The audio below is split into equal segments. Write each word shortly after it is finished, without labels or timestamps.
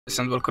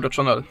And welcome to the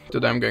channel.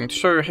 Today I'm going to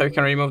show you how you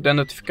can remove the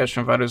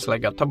notification virus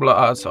like a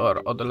tabula ads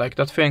or other like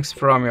that things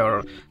from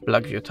your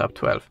BLACKVIEW tab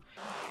 12.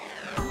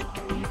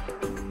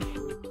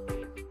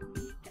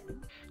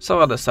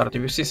 So at the start,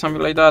 if you see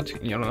something like that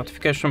in your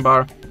notification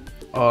bar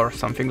or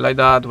something like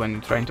that when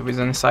you're trying to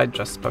visit a site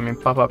just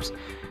spamming pop-ups,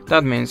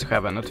 that means you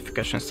have a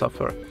notification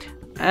software.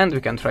 And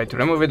we can try to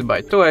remove it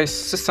by two ways: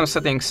 system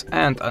settings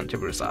and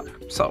antivirus app.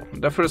 So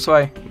the first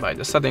way, by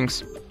the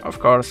settings. Of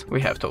course, we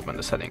have to open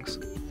the settings.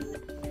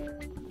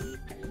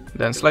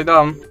 Then slide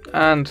down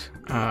and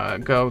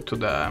go to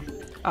the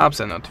apps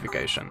and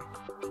notification.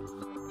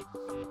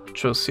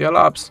 Choose all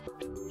apps.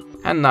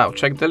 And now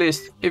check the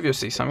list. If you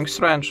see something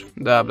strange,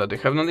 the app that you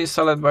have not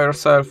installed by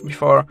yourself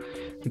before,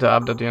 the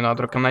app that you're not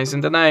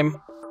recognizing the name,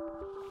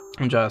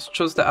 just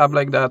choose the app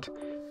like that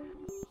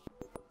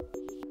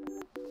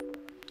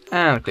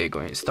and click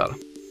on install.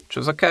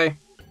 Choose OK.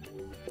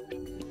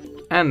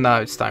 And now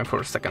it's time for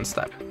the second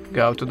step.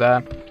 Go to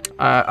the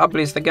app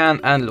list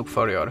again and look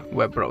for your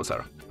web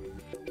browser.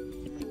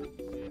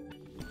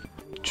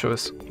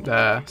 Choose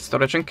the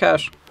storage and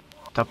cache,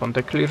 tap on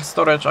the clear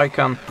storage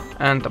icon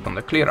and tap on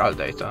the clear all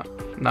data.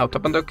 Now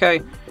tap on the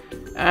OK,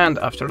 and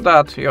after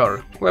that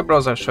your web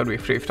browser should be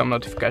free from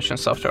notification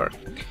software.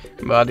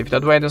 But if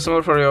that way doesn't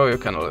work for you, you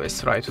can always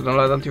try to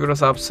download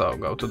antivirus app, so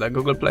go to the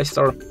Google Play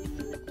Store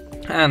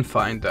and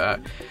find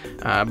the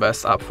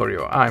best app for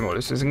you. I'm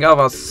always using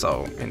Avast,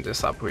 so in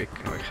this app we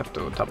have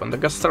to tap on the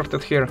get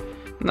started here,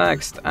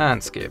 next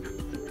and skip.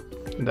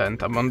 Then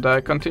tap on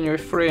the continue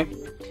with free,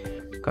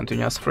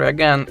 continue as free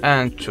again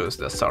and choose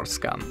the source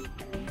scan.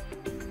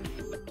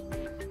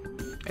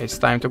 It's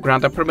time to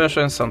grant the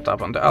permissions, so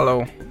tap on the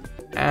allow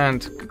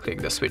and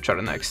click the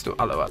switcher next to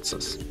allow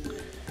access.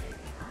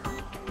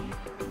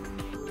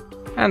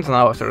 And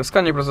now after the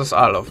scanning process,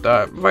 all of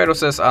the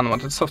viruses,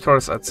 unwanted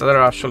softwares,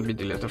 etc. should be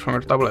deleted from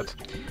your tablet.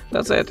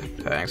 That's it.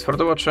 Thanks for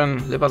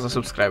watching, leave us a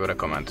subscribe, a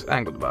comment,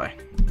 and goodbye.